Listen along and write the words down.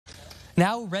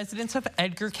Now, residents of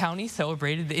Edgar County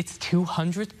celebrated its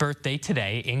 200th birthday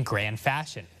today in grand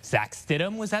fashion. Zach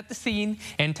Stidham was at the scene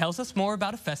and tells us more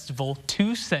about a festival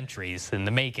 2 centuries in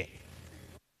the making.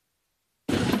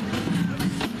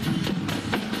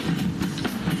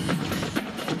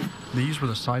 These were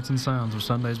the sights and sounds of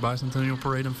Sunday's Bicentennial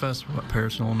Parade and Festival at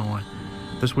Paris, Illinois.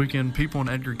 This weekend, people in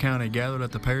Edgar County gathered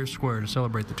at the Paris Square to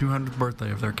celebrate the 200th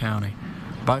birthday of their county.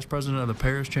 Vice President of the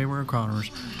Paris Chamber of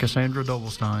Commerce, Cassandra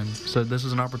Doblestein, said this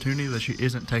is an opportunity that she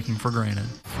isn't taking for granted.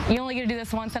 You only get to do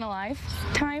this once in a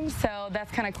lifetime, so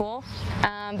that's kind of cool.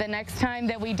 The next time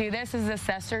that we do this is the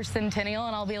Sester Centennial,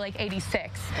 and I'll be like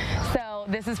 86. So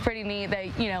this is pretty neat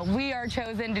that, we are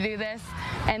chosen to do this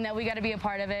and that we got to be a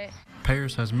part of it.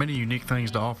 Paris has many unique things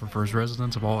to offer for its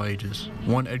residents of all ages.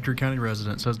 One Edgar County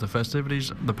resident says the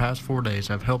festivities the past 4 days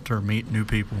have helped her meet new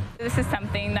people. This is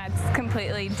something that's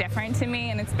completely different to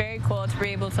me, and it's very cool to be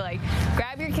able to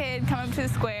grab your kid, come up to the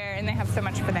square, and they have so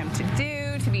much for them to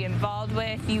do, to be involved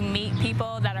with. You meet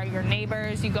people that are your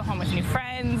neighbors, you go home with new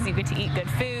friends, you get to eat good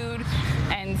food,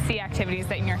 and see activities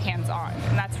that you're hands-on,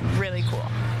 and that's really cool.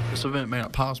 This event made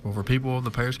it possible for people of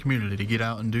the Paris community to get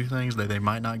out and do things that they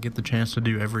might not get the chance to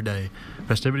do every day.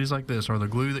 Festivities like this are the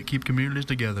glue that keep communities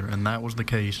together, and that was the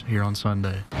case here on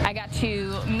Sunday. I got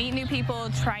to meet new people,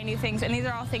 try new things, and these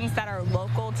are all things that are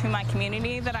local to my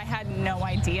community that I had no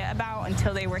idea about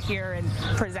until they were here and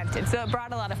presented. So it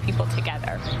brought a lot of people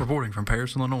together. Reporting from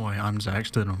Paris, Illinois, I'm Zach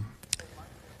Stidham.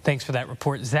 Thanks for that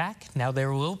report, Zach. Now,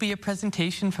 there will be a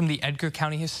presentation from the Edgar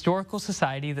County Historical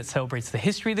Society that celebrates the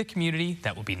history of the community.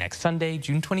 That will be next Sunday,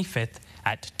 June 25th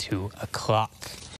at 2 o'clock.